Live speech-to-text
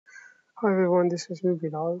Hi everyone, this is me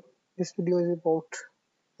Bilal. This video is about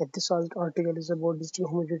article is about digital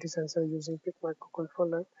humidity sensor using pic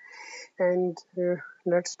microcontroller. And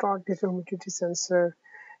let's start. Digital humidity sensor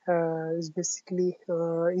is basically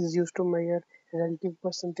is used to measure relative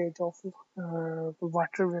percentage of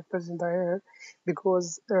water vapors in the air,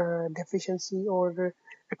 because deficiency or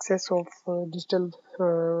excess of digital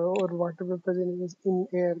or water vapors in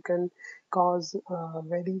air can cause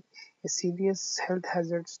very serious health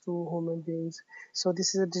hazards to human beings. So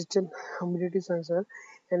this is a digital humidity sensor,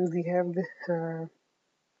 and we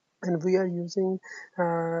are using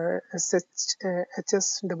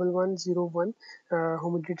HS1101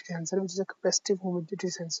 humidity sensor, which is a capacitive humidity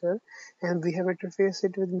sensor, and we have interfaced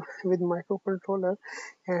it with microcontroller,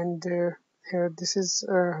 and this is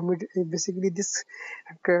basically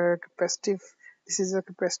capacitive. This is a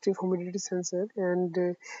capacitive humidity sensor, and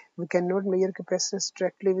we cannot measure capacitance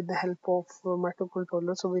directly with the help of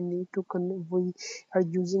microcontroller. So we are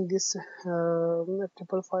using this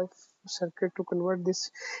 555 circuit to convert this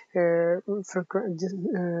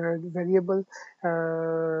variable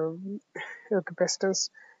capacitance.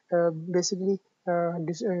 Basically,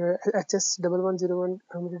 HS1101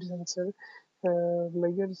 humidity sensor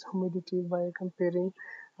measures humidity by comparing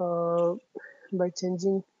uh, by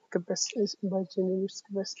changing its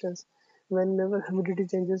capacitance. Whenever humidity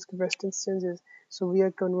changes, capacitance changes. So we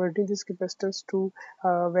are converting this capacitance to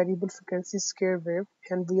variable frequency square wave,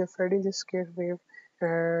 and we are feeding this square wave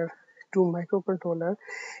to microcontroller,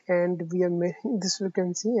 and we are measuring this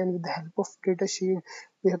frequency, and with the help of data sheet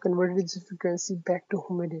we have converted this frequency back to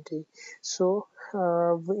humidity. So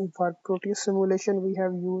for Proteus simulation we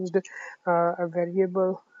have used a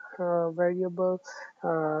variable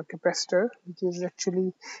capacitor, which is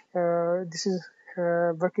actually this is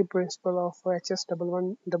working principle of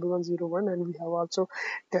HS1101, and we have also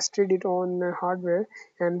tested it on hardware,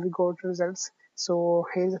 and we got results. So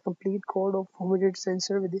here's a complete code of humidity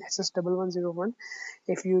sensor with the SS1101.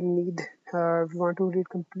 If you if you want to read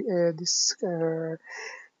this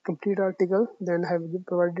complete article, then I have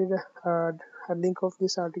provided a link of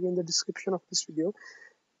this article in the description of this video.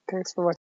 Thanks for watching.